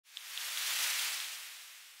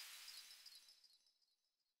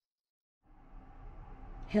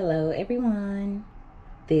Hello everyone,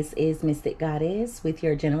 this is Mystic Goddess with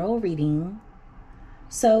your general reading.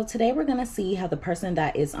 So today we're going to see how the person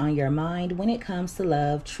that is on your mind when it comes to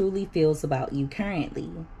love truly feels about you currently.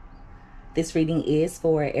 This reading is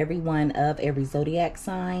for everyone of every zodiac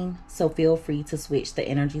sign, so feel free to switch the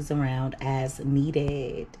energies around as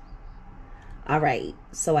needed. Alright,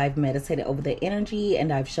 so I've meditated over the energy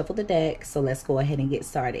and I've shuffled the deck, so let's go ahead and get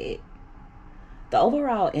started. The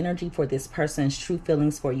overall energy for this person's true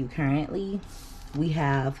feelings for you currently, we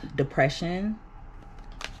have depression,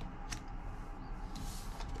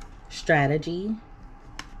 strategy.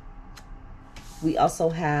 We also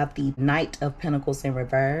have the Knight of Pentacles in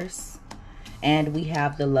reverse, and we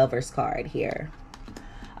have the Lover's card here.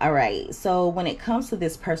 All right, so when it comes to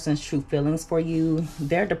this person's true feelings for you,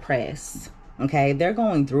 they're depressed. Okay, they're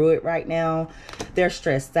going through it right now. They're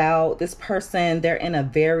stressed out. This person, they're in a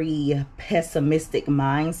very pessimistic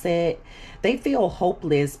mindset. They feel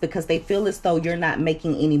hopeless because they feel as though you're not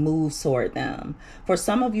making any moves toward them. For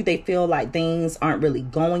some of you, they feel like things aren't really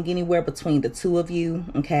going anywhere between the two of you.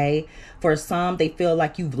 Okay, for some, they feel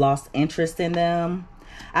like you've lost interest in them.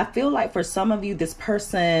 I feel like for some of you, this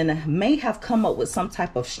person may have come up with some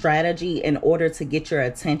type of strategy in order to get your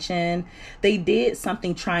attention. They did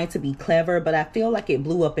something trying to be clever, but I feel like it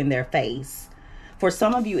blew up in their face. For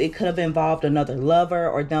some of you, it could have involved another lover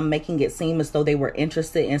or them making it seem as though they were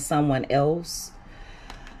interested in someone else.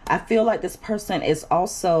 I feel like this person is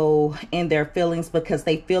also in their feelings because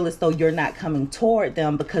they feel as though you're not coming toward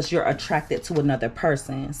them because you're attracted to another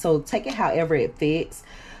person. So take it however it fits.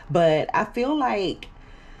 But I feel like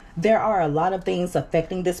there are a lot of things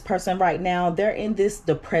affecting this person right now. They're in this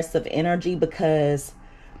depressive energy because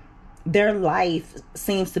their life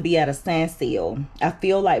seems to be at a standstill. I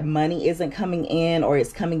feel like money isn't coming in, or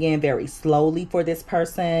it's coming in very slowly for this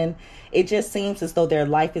person. It just seems as though their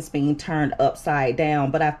life is being turned upside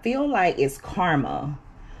down. But I feel like it's karma,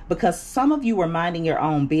 because some of you were minding your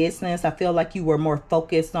own business. I feel like you were more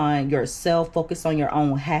focused on yourself, focused on your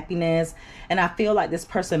own happiness. And I feel like this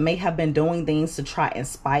person may have been doing things to try and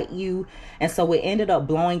spite you. And so it ended up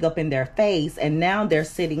blowing up in their face. And now they're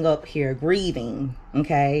sitting up here grieving.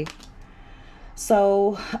 Okay.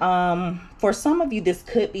 So for some of you, this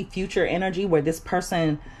could be future energy where this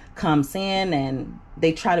person comes in and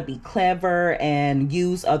they try to be clever and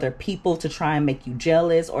use other people to try and make you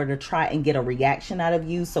jealous or to try and get a reaction out of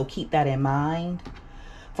you. So keep that in mind.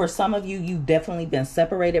 For some of you, you've definitely been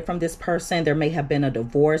separated from this person. There may have been a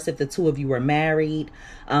divorce if the two of you were married.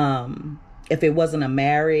 If it wasn't a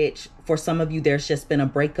marriage, for some of you, there's just been a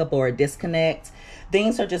breakup or a disconnect.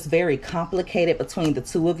 Things are just very complicated between the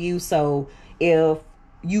two of you. So if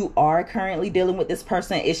you are currently dealing with this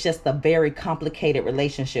person, it's just a very complicated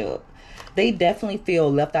relationship. They definitely feel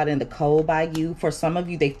left out in the cold by you. For some of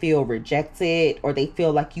you, they feel rejected, or they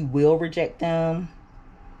feel like you will reject them.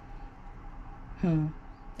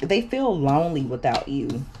 They feel lonely without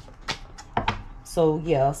you. So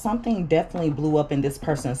yeah, something definitely blew up in this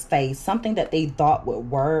person's face. Something that they thought would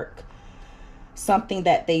work. Something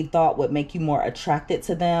that they thought would make you more attracted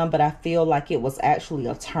to them. But I feel like it was actually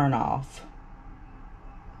a turnoff.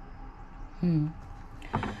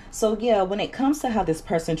 So yeah, when it comes to how this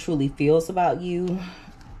person truly feels about you,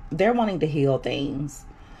 they're wanting to heal things.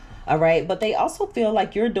 All right. But they also feel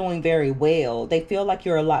like you're doing very well. They feel like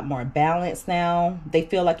you're a lot more balanced now. They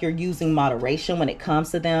feel like you're using moderation when it comes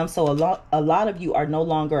to them. So a lot of you are no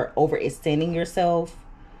longer overextending yourself.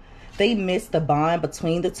 They miss the bond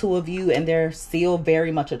between the two of you, and they're still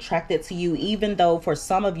very much attracted to you, even though for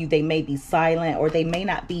some of you, they may be silent, or they may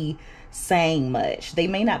not be saying much. They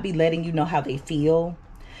may not be letting you know how they feel.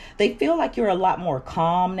 They feel like you're a lot more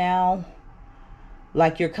calm now.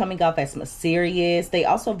 Like you're coming off as mysterious. They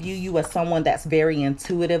also view you as someone that's very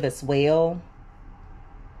intuitive as well.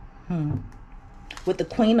 With the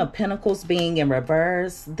Queen of Pentacles being in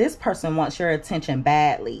reverse, this person wants your attention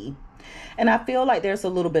badly. And I feel like there's a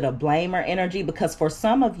little bit of blamer energy, because for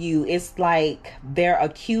some of you, it's like they're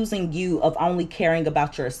accusing you of only caring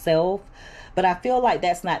about yourself. But I feel like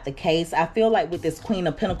that's not the case. I feel like with this Queen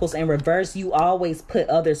of Pentacles in reverse, you always put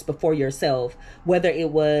others before yourself, whether it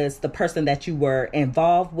was the person that you were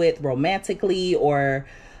involved with romantically, or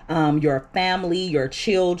your family, your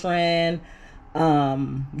children,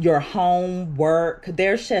 your home, work.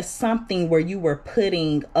 There's just something where you were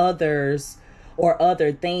putting others or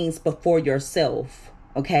other things before yourself.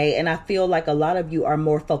 Okay. And I feel like a lot of you are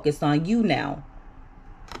more focused on you now.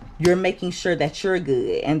 You're making sure that you're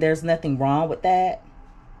good, and there's nothing wrong with that.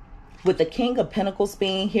 With the King of Pentacles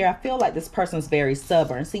being here, I feel like this person's very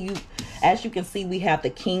stubborn. See, as you can see, we have the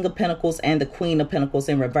King of Pentacles and the Queen of Pentacles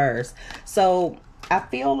in reverse. So I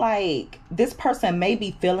feel like this person may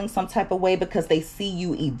be feeling some type of way because they see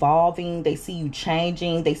you evolving, they see you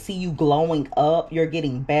changing, they see you glowing up, you're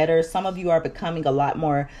getting better. Some of you are becoming a lot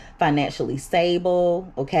more financially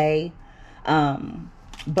stable, okay?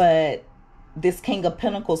 But this King of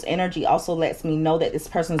Pentacles energy also lets me know that this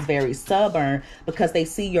person's very stubborn because they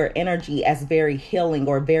see your energy as very healing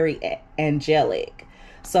or very angelic.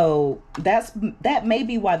 So that may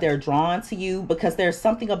be why they're drawn to you, because there's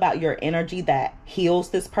something about your energy that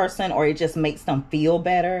heals this person, or it just makes them feel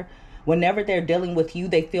better. Whenever they're dealing with you,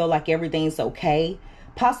 they feel like everything's okay,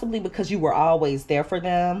 possibly because you were always there for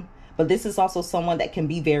them. But this is also someone that can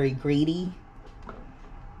be very greedy.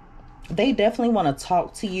 They definitely want to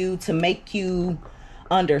talk to you to make you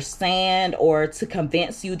understand, or to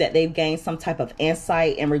convince you that they've gained some type of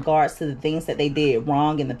insight in regards to the things that they did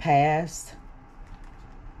wrong in the past.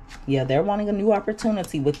 Yeah, they're wanting a new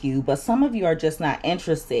opportunity with you, but some of you are just not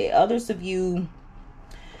interested. Others of you,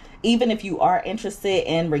 even if you are interested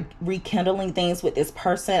in rekindling things with this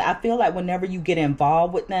person, I feel like whenever you get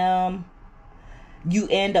involved with them, you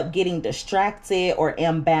end up getting distracted or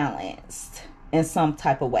imbalanced in some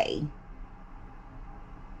type of way.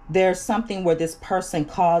 There's something where this person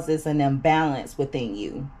causes an imbalance within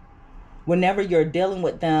you. Whenever you're dealing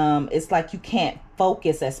with them, it's like you can't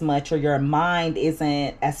focus as much, or your mind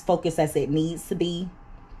isn't as focused as it needs to be.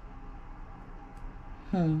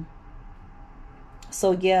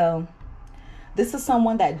 So yeah, this is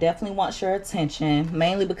someone that definitely wants your attention,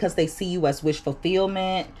 mainly because they see you as wish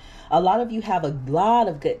fulfillment. A lot of you have a lot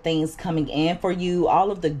of good things coming in for you.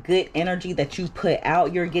 All of the good energy that you put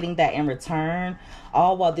out, you're getting that in return.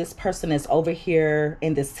 All while this person is over here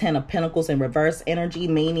in this Ten of Pentacles in reverse energy,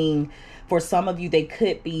 meaning for some of you, they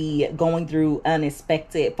could be going through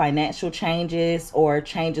unexpected financial changes or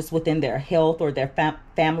changes within their health or their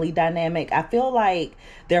family dynamic. I feel like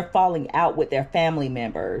they're falling out with their family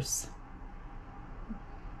members.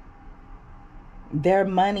 Their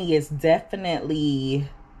money is definitely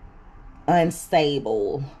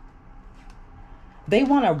unstable. They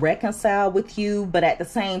want to reconcile with you, but at the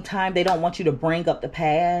same time, they don't want you to bring up the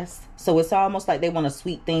past. So it's almost like they want to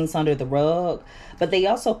sweep things under the rug. But they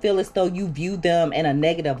also feel as though you view them in a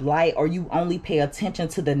negative light, or you only pay attention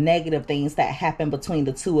to the negative things that happen between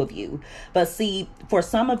the two of you. But see, for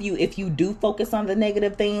some of you, if you do focus on the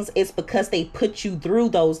negative things, it's because they put you through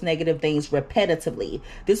those negative things repetitively.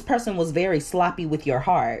 This person was very sloppy with your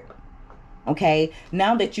heart. Okay,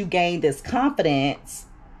 now that you gained this confidence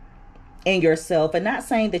in yourself, and not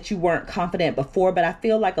saying that you weren't confident before, but I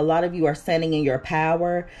feel like a lot of you are standing in your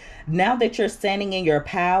power. Now that you're standing in your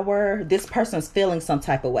power, this person's feeling some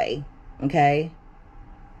type of way. Okay.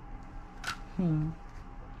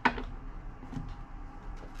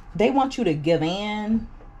 They want you to give in,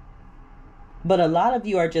 but a lot of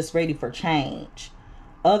you are just ready for change.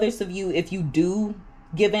 Others of you, if you do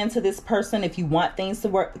give in to this person, if you want things to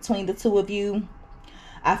work between the two of you,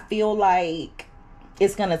 I feel like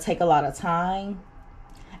it's going to take a lot of time,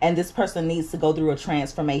 and this person needs to go through a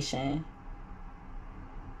transformation.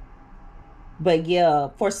 But yeah,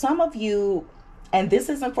 for some of you, and this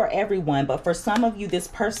isn't for everyone, but for some of you, this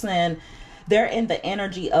person, they're in the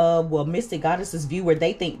energy of, well, Mystic Goddess's view, where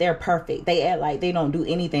they think they're perfect. They act like they don't do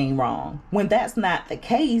anything wrong. When that's not the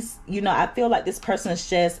case, you know, I feel like this person's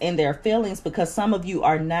just in their feelings because some of you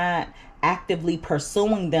are not actively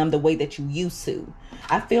pursuing them the way that you used to.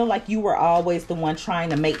 I feel like you were always the one trying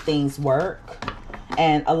to make things work,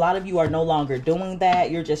 and a lot of you are no longer doing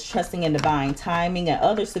that. You're just trusting in divine timing, and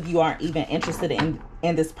others of you aren't even interested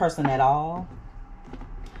in this person at all.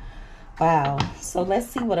 Wow. So let's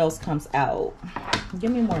see what else comes out.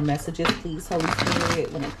 Give me more messages, please, Holy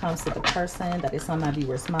Spirit, when it comes to the person that is on my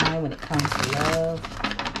viewer's mind, when it comes to love.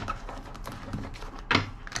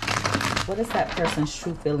 What is that person's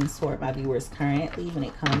true feelings toward my viewers currently when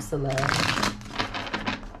it comes to love?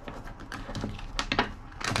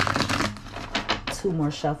 2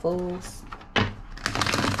 more shuffles.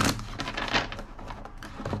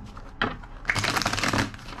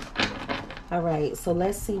 All right, so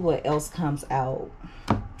let's see what else comes out.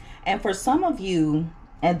 And for some of you,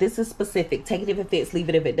 and this is specific, take it if it fits, leave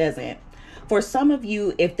it if it doesn't. For some of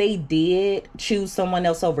you, if they did choose someone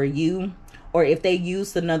else over you, or if they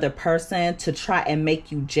used another person to try and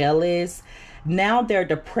make you jealous, now they're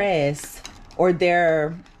depressed or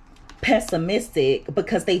they're pessimistic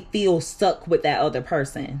because they feel stuck with that other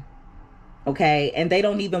person. Okay? And they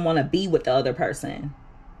don't even want to be with the other person.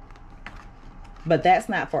 But that's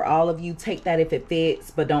not for all of you. Take that if it fits,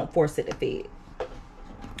 but don't force it to fit.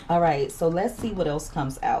 All right, so let's see what else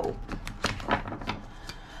comes out.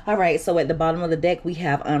 All right, so at the bottom of the deck, we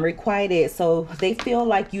have unrequited. So they feel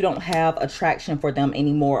like you don't have attraction for them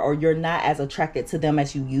anymore, or you're not as attracted to them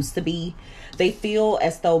as you used to be. They feel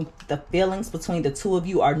as though the feelings between the two of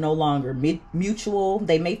you are no longer mutual.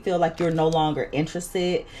 They may feel like you're no longer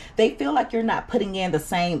interested. They feel like you're not putting in the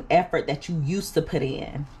same effort that you used to put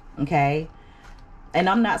in, okay? And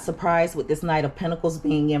I'm not surprised with this Knight of Pentacles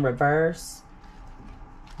being in reverse.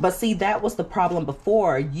 But see, that was the problem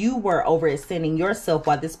before. You were overextending yourself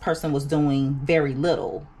while this person was doing very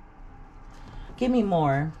little. Give me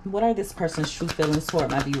more. What are this person's true feelings toward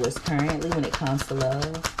my viewers currently when it comes to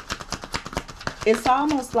love? It's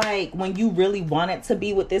almost like when you really wanted to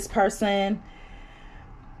be with this person,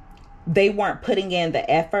 they weren't putting in the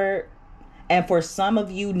effort. And for some of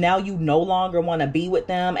you, now you no longer want to be with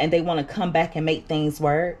them and they want to come back and make things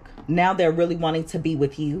work. Now they're really wanting to be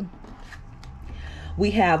with you.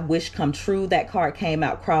 We have wish come true. That card came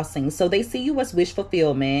out crossing. So they see you as wish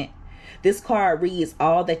fulfillment. This card reads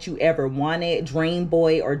all that you ever wanted, dream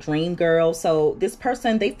boy or dream girl. So this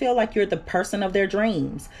person, they feel like you're the person of their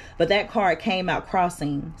dreams. But that card came out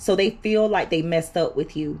crossing. So they feel like they messed up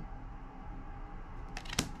with you.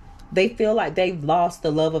 They feel like they've lost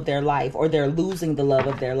the love of their life, or they're losing the love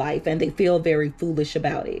of their life, and they feel very foolish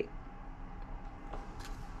about it.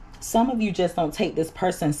 Some of you just don't take this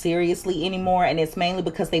person seriously anymore, and it's mainly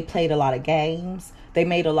because they played a lot of games. They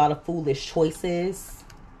made a lot of foolish choices.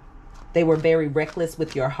 They were very reckless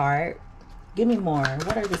with your heart. Give me more.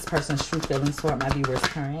 What are this person's true feelings toward my viewers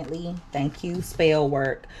currently? Thank you. Spell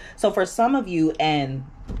work. So for some of you, and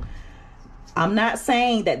I'm not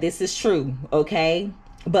saying that this is true, okay?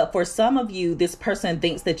 But for some of you, this person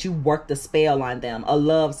thinks that you worked a spell on them, a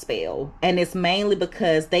love spell. And it's mainly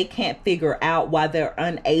because they can't figure out why they're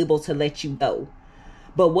unable to let you go.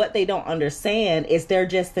 But what they don't understand is they're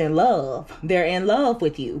just in love. They're in love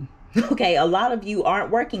with you. Okay, a lot of you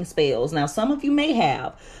aren't working spells. Now, some of you may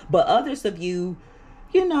have, but others of you,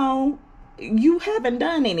 you know, you haven't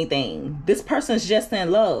done anything. This person's just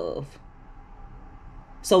in love.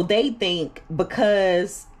 So they think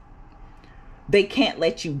because they can't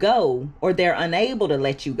let you go, or they're unable to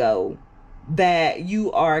let you go, that you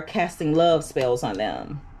are casting love spells on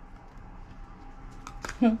them.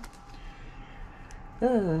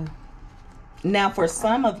 Now, for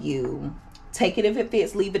some of you, take it if it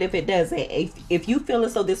fits, leave it if it doesn't. If you feel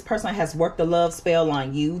as though this person has worked a love spell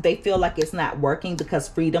on you, they feel like it's not working because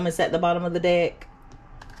freedom is at the bottom of the deck.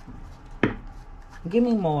 Give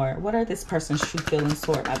me more. What are this person's true feelings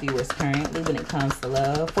toward my viewers currently when it comes to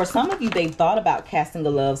love? For some of you, they've thought about casting a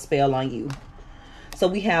love spell on you. So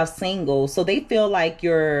we have single. So they feel like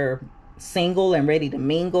you're single and ready to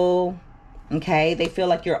mingle. Okay. They feel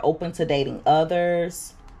like you're open to dating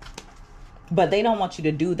others. But they don't want you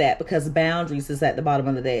to do that because boundaries is at the bottom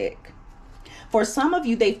of the deck. For some of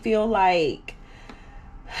you, they feel like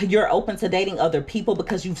you're open to dating other people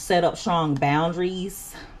because you've set up strong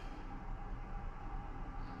boundaries.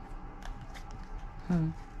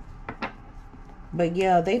 But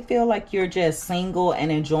yeah, they feel like you're just single and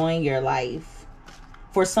enjoying your life.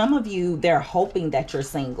 For some of you, they're hoping that you're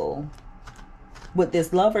single. With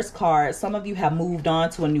this Lovers card, some of you have moved on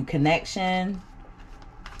to a new connection,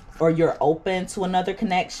 or you're open to another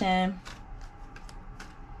connection.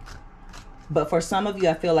 But for some of you,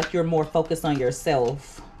 I feel like you're more focused on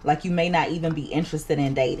yourself. Like you may not even be interested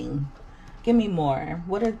in dating. Give me more.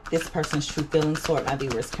 What are this person's true feelings toward my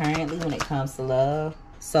viewers currently when it comes to love?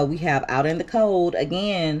 So we have out in the cold.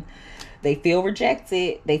 Again, they feel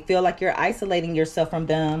rejected. They feel like you're isolating yourself from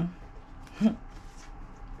them.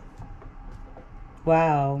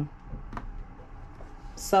 Wow.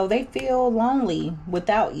 So they feel lonely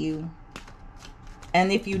without you.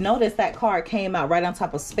 And if you notice, that card came out right on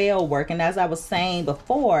top of spell work. And as I was saying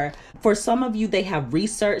before, for some of you, they have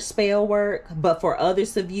researched spell work. But for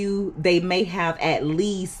others of you, they may have at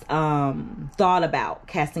least thought about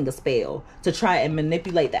casting a spell to try and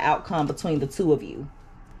manipulate the outcome between the two of you.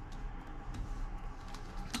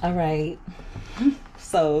 All right.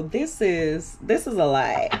 So this is a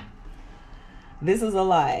lot. This is a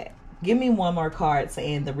lot. Give me one more card to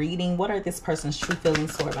end the reading. What are this person's true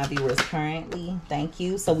feelings toward my viewers currently? Thank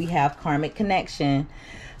you. So we have karmic connection.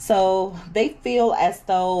 So they feel as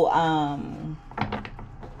though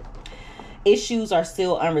issues are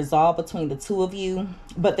still unresolved between the two of you,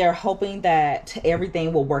 but they're hoping that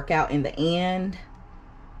everything will work out in the end.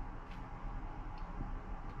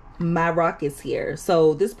 My rock is here.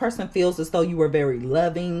 So this person feels as though you were very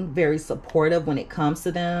loving, very supportive when it comes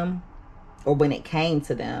to them, or when it came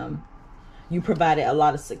to them. You provided a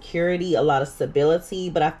lot of security, a lot of stability,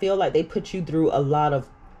 but I feel like they put you through a lot of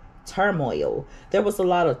turmoil. There was a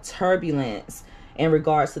lot of turbulence in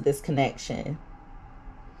regards to this connection.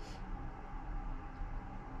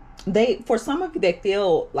 For some of you, they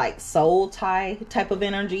feel like soul tie type of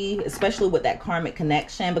energy, especially with that karmic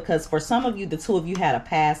connection, because for some of you, the two of you had a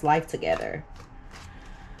past life together.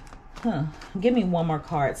 Give me one more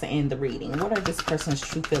card to end the reading. What are this person's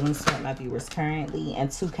true feelings toward my viewers currently?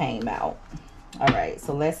 And 2 came out. All right,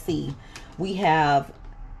 so let's see. We have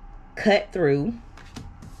cut through,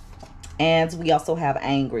 and we also have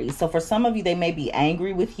angry. So for some of you, they may be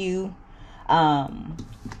angry with you.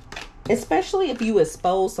 Especially if you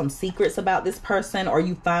expose some secrets about this person, or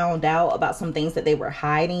you found out about some things that they were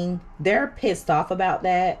hiding. They're pissed off about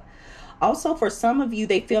that. Also, for some of you,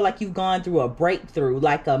 they feel like you've gone through a breakthrough,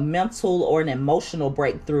 like a mental or an emotional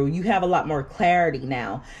breakthrough. You have a lot more clarity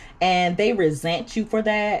now, and they resent you for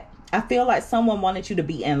that. I feel like someone wanted you to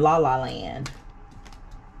be in La La Land.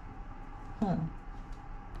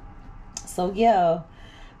 So yeah,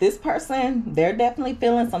 this person, they're definitely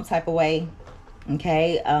feeling some type of way.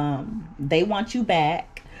 Okay, they want you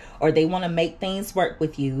back, or they want to make things work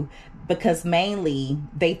with you, because mainly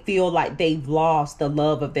they feel like they've lost the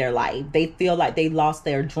love of their life. They feel like they lost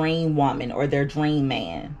their dream woman or their dream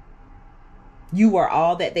man. You were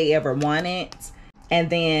all that they ever wanted, and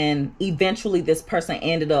then eventually this person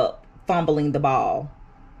ended up fumbling the ball.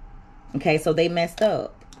 Okay, so they messed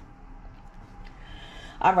up.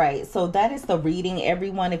 All right, so that is the reading,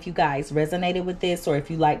 everyone. If you guys resonated with this, or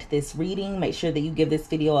if you liked this reading, make sure that you give this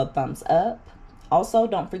video a thumbs up. Also,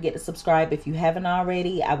 don't forget to subscribe if you haven't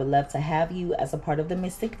already. I would love to have you as a part of the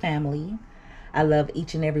Mystic family. I love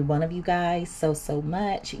each and every one of you guys so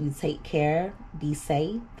much. You take care. Be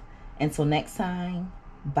safe. Until next time,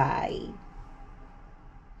 bye.